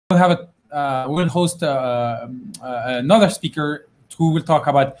we'll host another speaker who will talk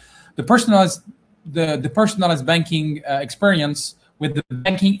about the personalized banking experience with the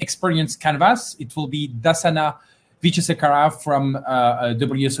banking experience canvas. It will be Dassana Wijesekara from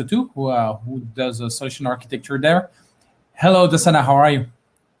WSO2 who does a solution architecture there. Hello, Dassana, how are you?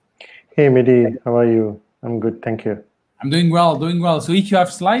 Hey, Mehdi, how are you? I'm good, thank you. I'm doing well, So if you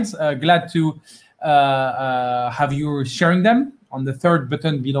have slides, glad to have you sharing them on the third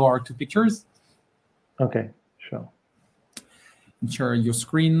button below our two pictures. Okay, sure. Share your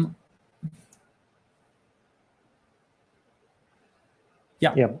screen.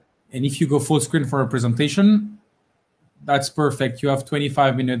 Yeah. Yep. And if you go full screen for a presentation, that's perfect. You have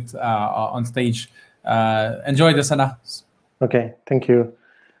 25 minutes on stage. Enjoy, Dassana. Okay, thank you.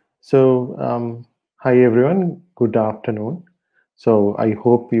 So, hi everyone, good afternoon. So I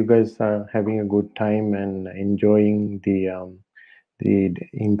hope you guys are having a good time and enjoying the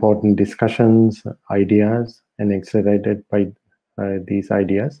important discussions, ideas, and excited by these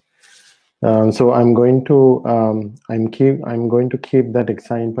ideas. So I'm going to keep that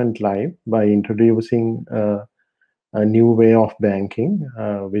excitement live by introducing a new way of banking,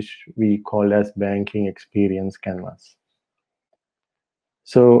 which we call as banking experience canvas.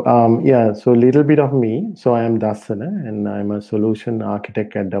 So so a little bit of me. So I am Dassana, and I'm a solution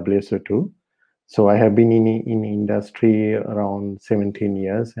architect at WSO2. So I have been in industry around 17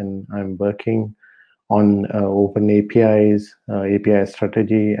 years, and I'm working on open APIs, API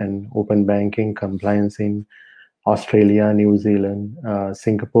strategy, and open banking compliance in Australia, New Zealand,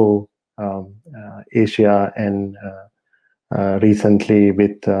 Singapore, Asia, and recently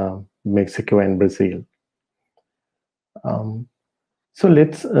with Mexico and Brazil. So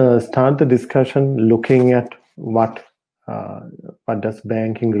let's start the discussion looking at what does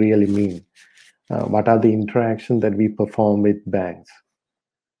banking really mean? What are the interactions that we perform with banks?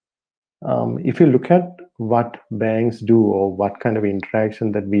 If you look at what banks do or what kind of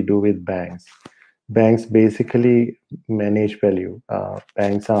interaction that we do with banks basically manage value.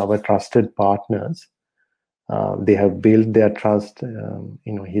 Banks are our trusted partners. They have built their trust,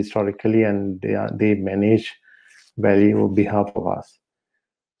 historically, and they manage value on behalf of us.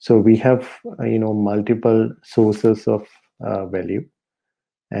 So we have, multiple sources of value,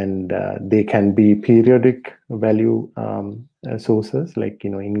 and they can be periodic value sources, like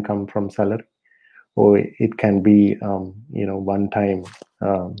income from salary, or it can be one-time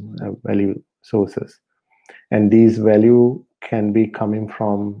value sources. And these value can be coming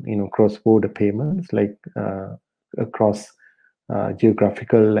from cross-border payments, like across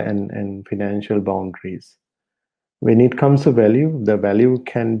geographical and financial boundaries. When it comes to value, the value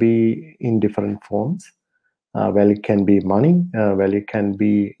can be in different forms. Value can be money, value can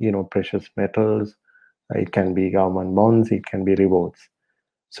be precious metals, it can be government bonds, it can be rewards.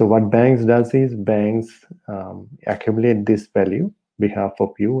 So what banks does is banks accumulate this value on behalf of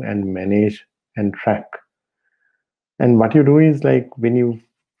you and manage and track. And what you do is, like, when you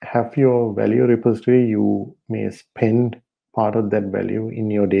have your value repository, you may spend part of that value in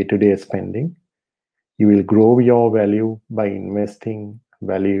your day-to-day spending. You will grow your value by investing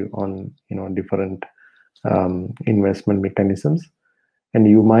value on different investment mechanisms, and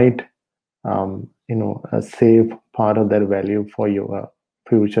you might save part of that value for your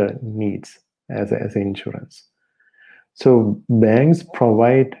future needs as insurance. So banks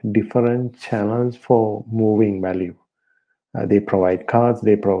provide different channels for moving value. They provide cards,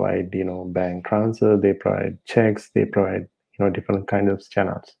 they provide bank transfer, they provide checks, they provide different kinds of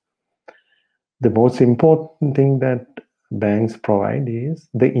channels. The most important thing that banks provide is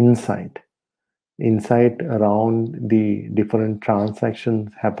the insight around the different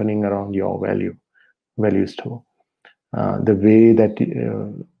transactions happening around your value store, the way that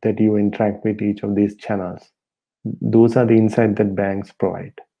you interact with each of these channels. Those are the insight that banks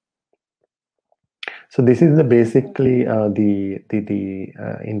provide. So this is basically the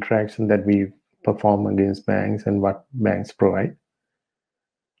interaction that we perform against banks and what banks provide.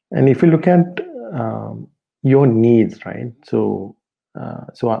 And if you look at your needs, right? So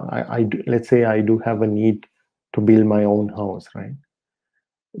let's say I do have a need to build my own house, right?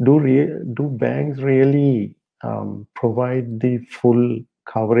 Do banks really provide the full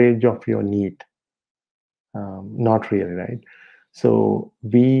coverage of your need? Not really, right? So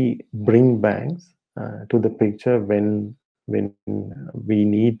we bring banks to the picture when we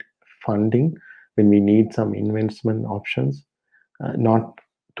need funding, when we need some investment options, not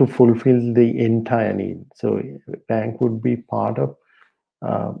to fulfill the entire need. So bank would be part of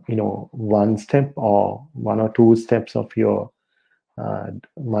one step or one or two steps of your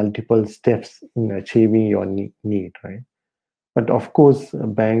multiple steps in achieving your need, right? But of course,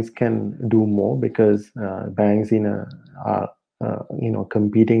 banks can do more because banks are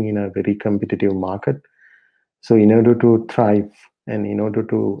competing in a very competitive market. So in order to thrive and in order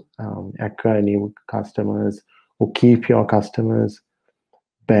to acquire new customers or keep your customers,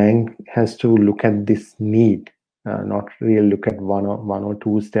 bank has to look at this need, not really look at one or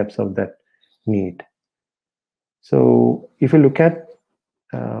two steps of that need. So if you look at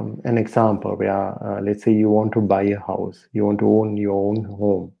an example where, let's say you want to buy a house, you want to own your own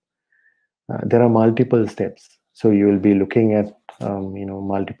home, there are multiple steps. So you will be looking at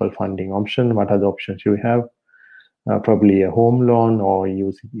multiple funding options. What are the options you have? Probably a home loan or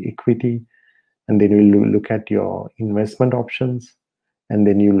use equity, and then you will look at your investment options, and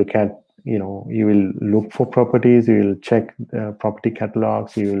then you look at you will look for properties, you will check property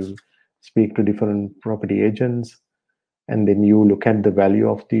catalogs, you will speak to different property agents, and then you look at the value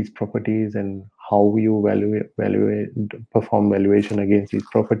of these properties and how you perform valuation against these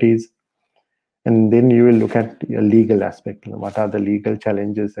properties. And then you will look at a legal aspect. What are the legal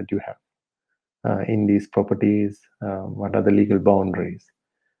challenges that you have in these properties? What are the legal boundaries?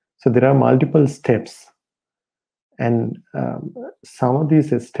 So there are multiple steps. And some of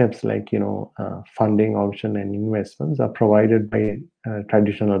these steps, like funding option and investments, are provided by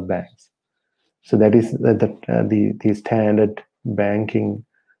traditional banks. So that is the standard banking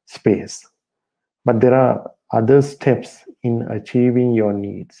space. But there are other steps in achieving your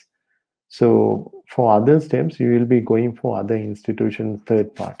needs. So for other steps, you will be going for other institutions,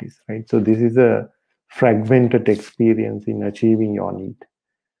 third parties, right? So this is a fragmented experience in achieving your need.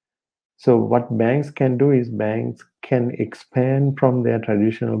 So what banks can do is banks can expand from their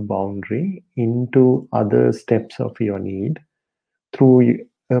traditional boundary into other steps of your need through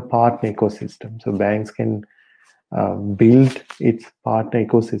a partner ecosystem. So banks can build its partner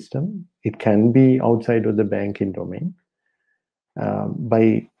ecosystem. It can be outside of the banking domain.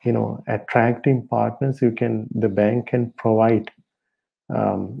 By attracting partners, the bank can provide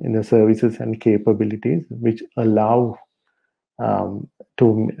services and capabilities which allow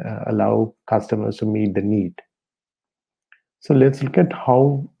customers to meet the need. So let's look at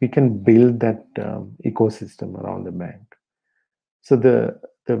how we can build that ecosystem around the bank. So the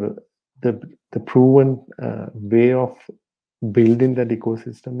proven way of building that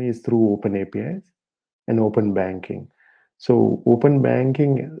ecosystem is through open APIs and open banking. So open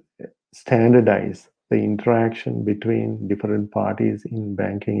banking standardize the interaction between different parties in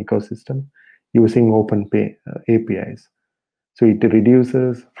banking ecosystem using open APIs. So it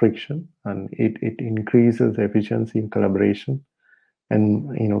reduces friction and it increases efficiency in collaboration,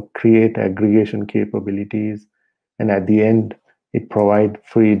 and create aggregation capabilities, and at the end it provide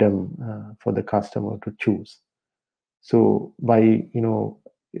freedom for the customer to choose. So by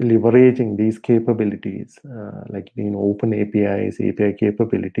leveraging these capabilities, like open APIs, API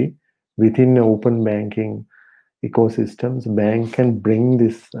capability within open banking ecosystems, bank can bring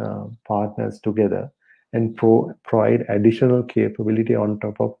these partners together and provide additional capability on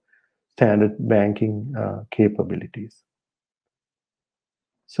top of standard banking capabilities.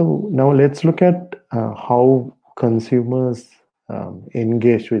 So now let's look at how consumers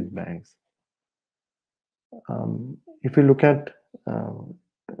engage with banks. If you look at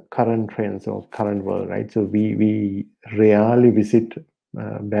current trends or current world, right? So we rarely visit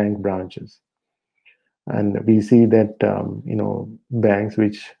bank branches, and we see that banks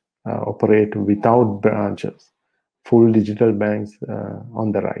which operate without branches, full digital banks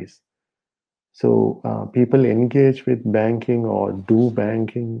on the rise. So people engage with banking or do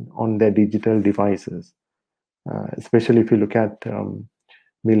banking on their digital devices, especially if you look at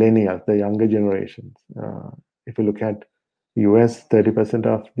millennials, the younger generations. If you look at US, 30%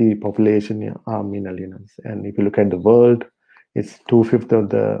 of the population are millennials. And if you look at the world, it's 2/5 of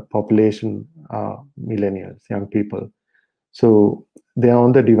the population are millennials, young people. So they are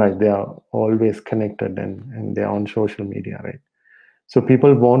on the device, they are always connected, and they are on social media, right? So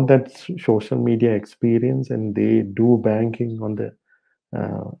people want that social media experience, and they do banking on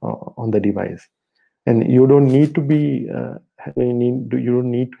the device. And you don't need to be you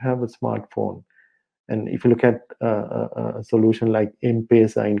don't need to have a smartphone. And if you look at a solution like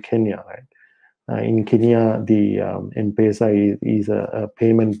M-Pesa in Kenya, right? In Kenya, the M-Pesa is a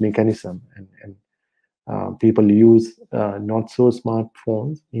payment mechanism, and people use not so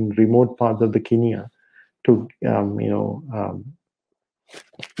smartphones in remote parts of the Kenya to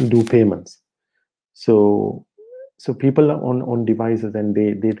do payments. So people are on devices, and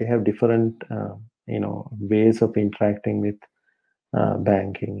they have different ways of interacting with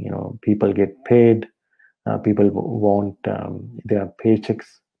banking. People get paid. People want their paychecks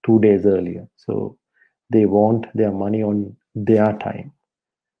 2 days earlier, so they want their money on their time.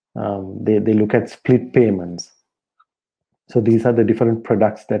 They look at split payments. So these are the different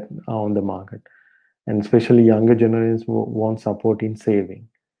products that are on the market. And especially younger generations want support in saving.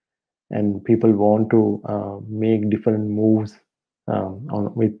 And people want to make different moves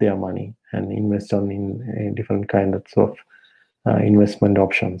with their money and invest in different kinds of investment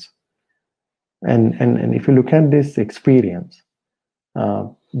options. And if you look at this experience,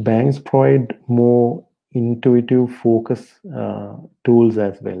 banks provide more intuitive focus tools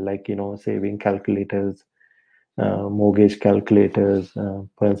as well, like saving calculators, mortgage calculators,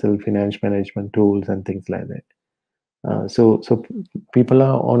 personal finance management tools, and things like that. So people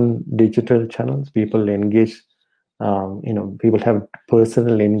are on digital channels. People engage. People have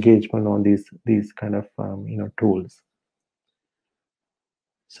personal engagement on these kind of tools.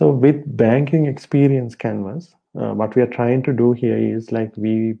 So with banking experience canvas, what we are trying to do here is like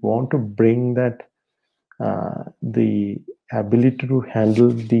we want to bring that the ability to handle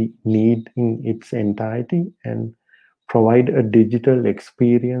the need in its entirety and provide a digital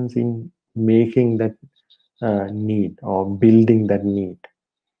experience in making that need or building that need.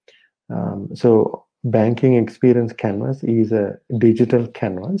 So banking experience canvas is a digital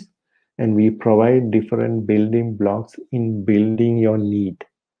canvas, and we provide different building blocks in building your need.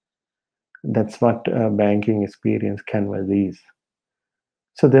 That's what banking experience canvas is.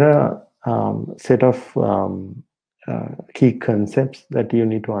 So there are set of key concepts that you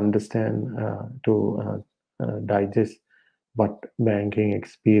need to understand to digest what banking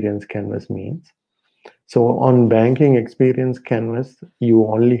experience canvas means. So on banking experience canvas, you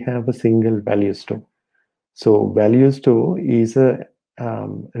only have a single value store. So value store is a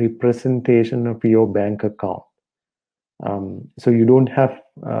representation of your bank account. So you don't have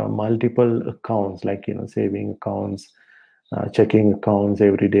multiple accounts like saving accounts, checking accounts,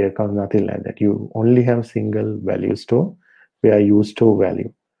 everyday accounts, nothing like that. You only have single value store where you store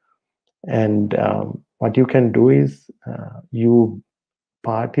value. And what you can do is you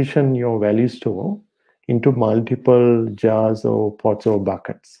partition your value store into multiple jars or pots or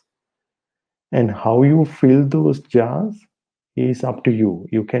buckets. And how you fill those jars is up to you.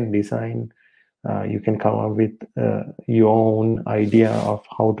 You can design, you can come up with your own idea of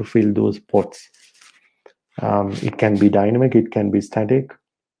how to fill those pots. It can be dynamic, it can be static.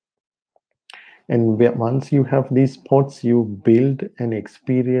 And once you have these pots, you build an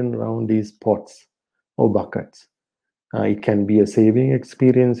experience around these pots or buckets. It can be a saving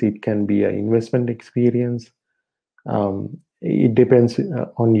experience, it can be an investment experience. It depends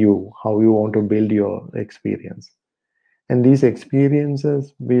on you, how you want to build your experience. And these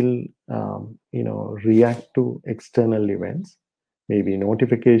experiences will, react to external events, maybe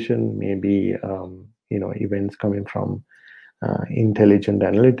notification, maybe, events coming from intelligent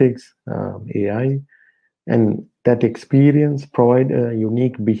analytics, AI, and that experience provide a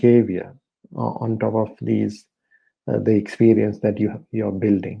unique behavior on top of these, the experience that you're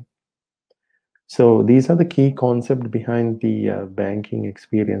building. So these are the key concepts behind the banking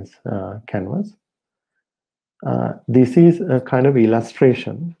experience canvas. This is a kind of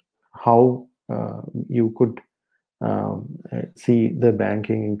illustration how you could see the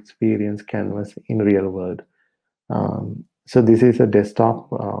banking experience canvas in real world. So this is a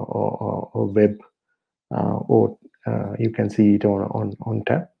desktop or web, or you can see it on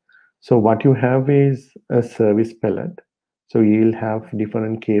tab. So what you have is a service palette. So you'll have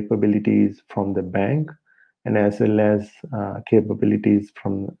different capabilities from the bank and as well as capabilities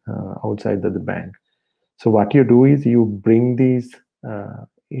from outside of the bank. So what you do is you bring these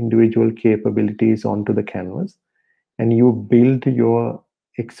individual capabilities onto the canvas and you build your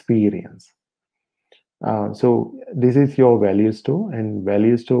experience. So this is your value store, and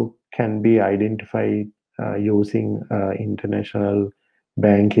value store can be identified using international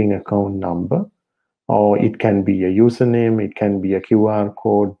banking account number, or it can be a username, it can be a QR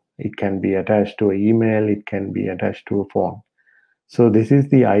code, it can be attached to an email, it can be attached to a form. So this is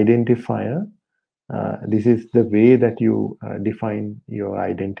the identifier. This is the way that you define your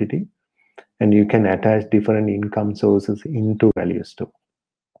identity, and you can attach different income sources into value store.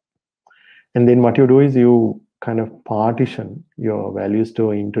 And then what you do is you kind of partition your value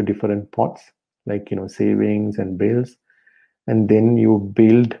store into different pots, like savings and bills, and then you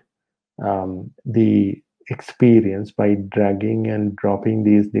build the experience by dragging and dropping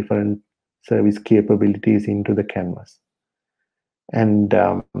these different service capabilities into the canvas. And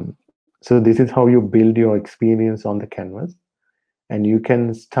so this is how you build your experience on the canvas. And you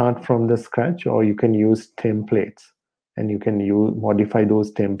can start from the scratch, or you can use templates, and you can modify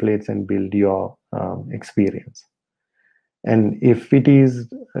those templates and build your experience. And if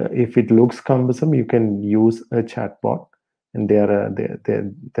it looks cumbersome, you can use a chatbot, And there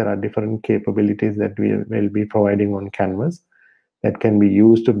are different capabilities that we will be providing on Canvas that can be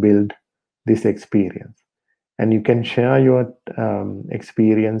used to build this experience. And you can share your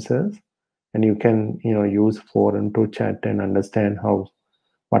experiences, and you can use forum to chat and understand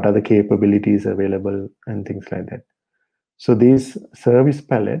what are the capabilities available and things like that. So this service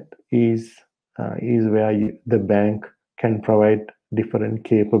palette is where the bank can provide different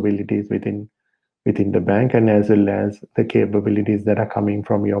capabilities within the bank, and as well as the capabilities that are coming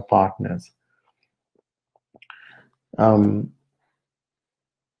from your partners.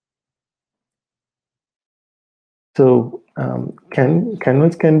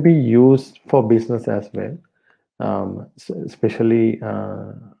 Canvas can be used for business as well, especially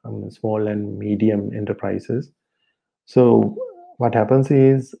small and medium enterprises. So what happens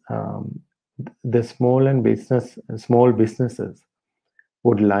is the small businesses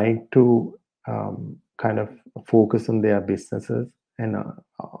would like to kind of focus on their businesses and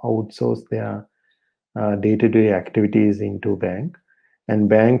outsource their day-to-day activities into bank, and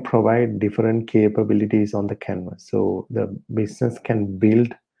bank provide different capabilities on the Canvas. So the business can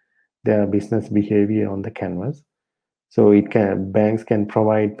build their business behavior on the Canvas. So banks can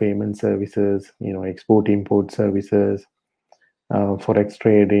provide payment services, export import services, forex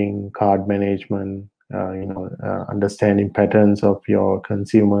trading, card management, understanding patterns of your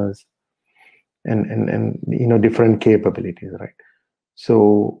consumers, and different capabilities, right?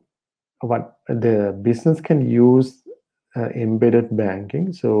 So what the business can use embedded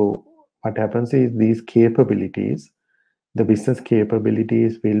banking. So what happens is these capabilities, the business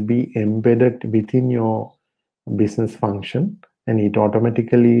capabilities, will be embedded within your business function, and it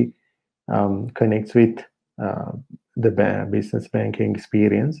automatically connects with the business banking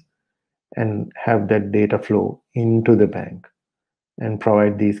experience and have that data flow into the bank and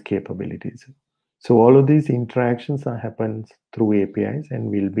provide these capabilities. So all of these interactions happens through APIs and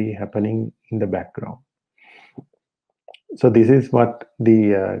will be happening in the background. So this is what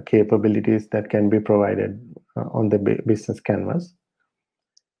the capabilities that can be provided on the business canvas.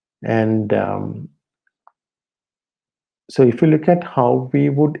 And so if you look at how we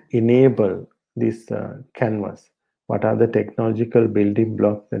would enable this canvas, what are the technological building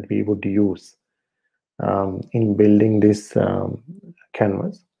blocks that we would use in building this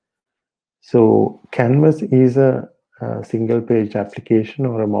canvas? So Canvas is a single page application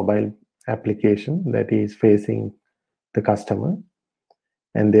or a mobile application that is facing the customer,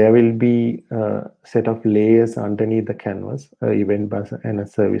 and there will be a set of layers underneath the canvas, event bus and a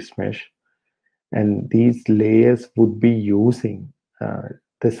service mesh, and these layers would be using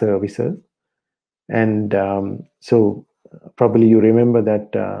the services. And so probably you remember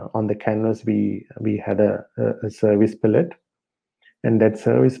that on the canvas we had a service palette, and that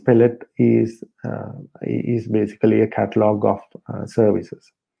service palette is basically a catalog of services.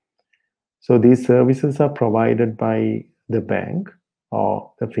 So these services are provided by the bank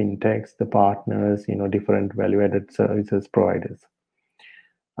or the fintechs, the partners, different value-added services providers.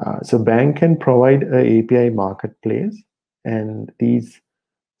 So bank can provide an API marketplace, and these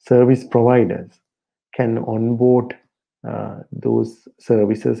service providers can onboard those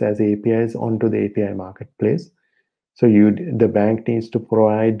services as APIs onto the API marketplace. So the bank needs to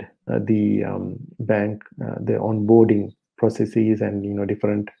provide the onboarding processes and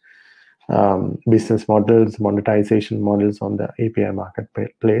different business models, monetization models on the API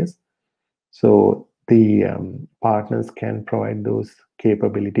marketplace. So the partners can provide those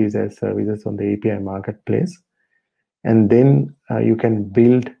capabilities as services on the API marketplace, and then you can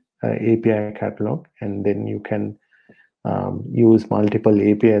build an API catalog, and then you can use multiple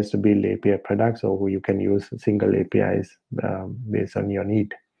APIs to build API products, or you can use single APIs based on your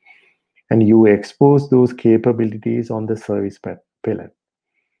need. And you expose those capabilities on the service palette.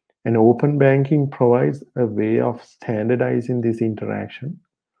 And open banking provides a way of standardizing this interaction,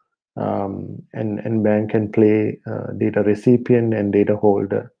 and bank can play data recipient and data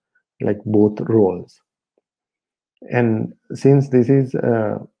holder, like both roles. And since this is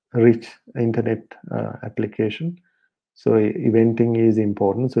a rich internet application, so eventing is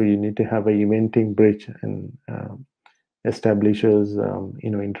important. So you need to have an eventing bridge and establishes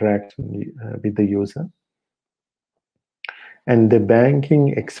interaction with the user. And the banking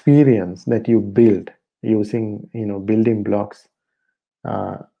experience that you build using building blocks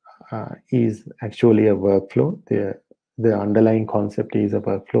is actually a workflow. The underlying concept is a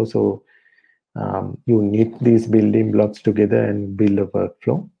workflow. So you knit these building blocks together and build a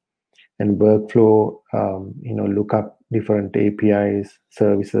workflow. And workflow, look up different APIs,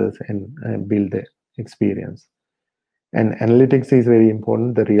 services, and build the experience. And analytics is very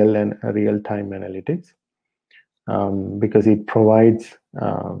important, the real-time analytics. because it provides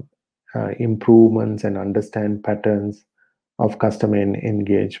improvements and understand patterns of customer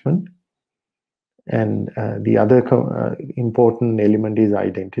engagement. And the other important element is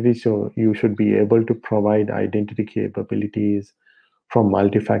identity. So you should be able to provide identity capabilities from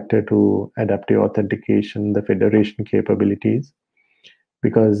multi-factor to adaptive authentication, the federation capabilities,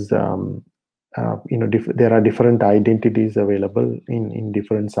 because there are different identities available in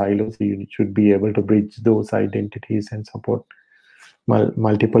different silos. You should be able to bridge those identities and support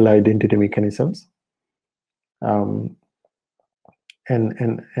multiple identity mechanisms. And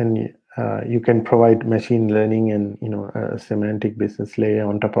you can provide machine learning and a semantic business layer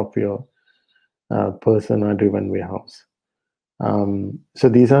on top of your persona-driven warehouse. So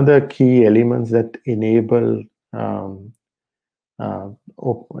these are the key elements that enable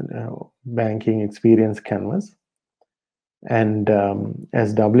banking experience canvas. And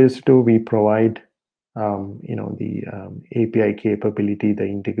as WS2, we provide the API capability, the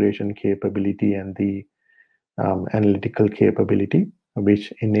integration capability, and the analytical capability,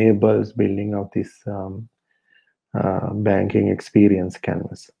 which enables building of this banking experience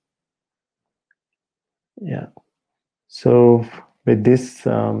canvas. Yeah. So with this,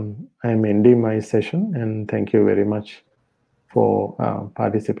 I'm ending my session, and thank you very much for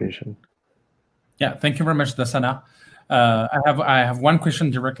participation. Yeah, thank you very much, Dassana. I have one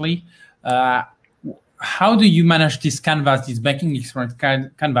question directly. How do you manage this canvas, this banking experience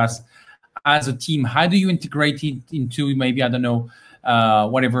canvas, as a team? How do you integrate it into maybe, I don't know,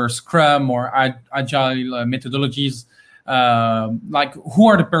 whatever Scrum or Agile methodologies? Like, who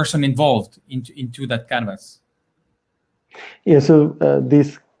are the person involved into that canvas? Yeah, so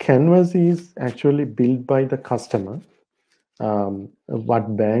this canvas is actually built by the customer.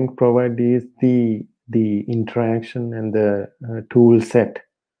 What bank provide is the interaction and the tool set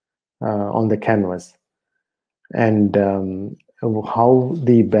on the canvas. And how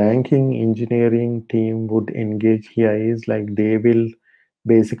the banking engineering team would engage here is like they will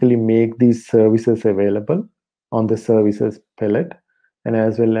basically make these services available on the services palette, and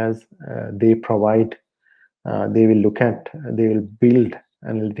as well as they provide, they will build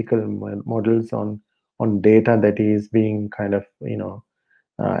analytical models on data that is being kind of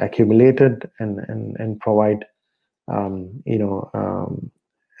accumulated and provide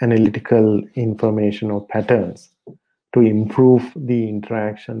analytical information or patterns to improve the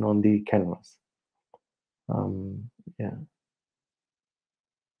interaction on the canvas. Yeah.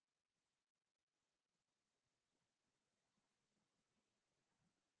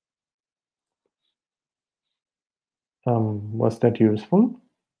 Was that useful?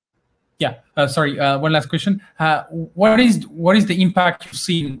 Yeah. Sorry. One last question. What is the impact you've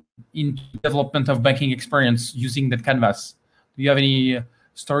seen in development of banking experience using that canvas? Do you have any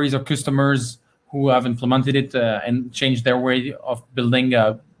stories of customers who have implemented it and changed their way of building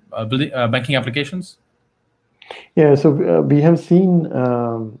banking applications? Yeah. So we have seen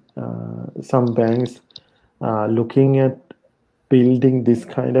some banks looking at building this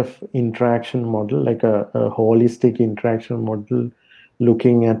kind of interaction model, like a holistic interaction model,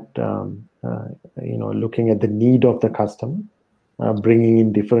 looking at looking at the need of the customer, bringing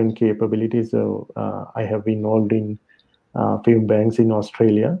in different capabilities. So I have been involved in a few banks in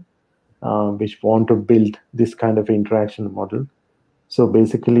Australia which want to build this kind of interaction model. So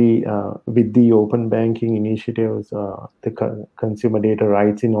basically, with the open banking initiatives, the consumer data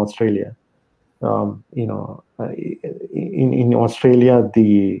rights in Australia, in Australia,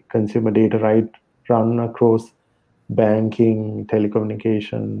 the consumer data right run across banking,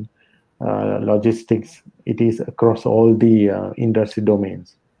 telecommunication, logistics. It is across all the industry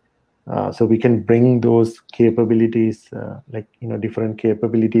domains. So we can bring those capabilities, different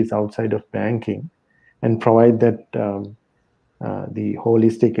capabilities outside of banking, and provide that the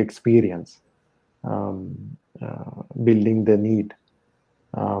holistic experience, building the need.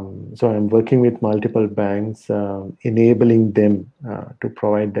 So I'm working with multiple banks, enabling them to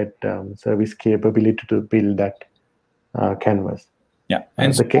provide that service capability to build that canvas. Yeah.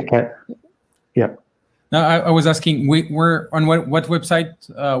 And yeah. Now I was asking, where on what website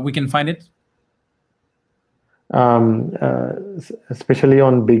we can find it? Especially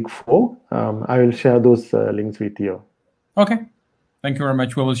on Big Four. I will share those links with you. Okay. Thank you very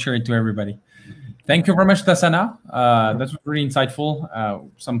much. We will share it to everybody. Thank you very much, Dassana. That was really insightful.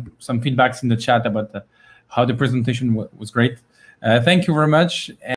 Some feedbacks in the chat about how the presentation was great. Thank you very much.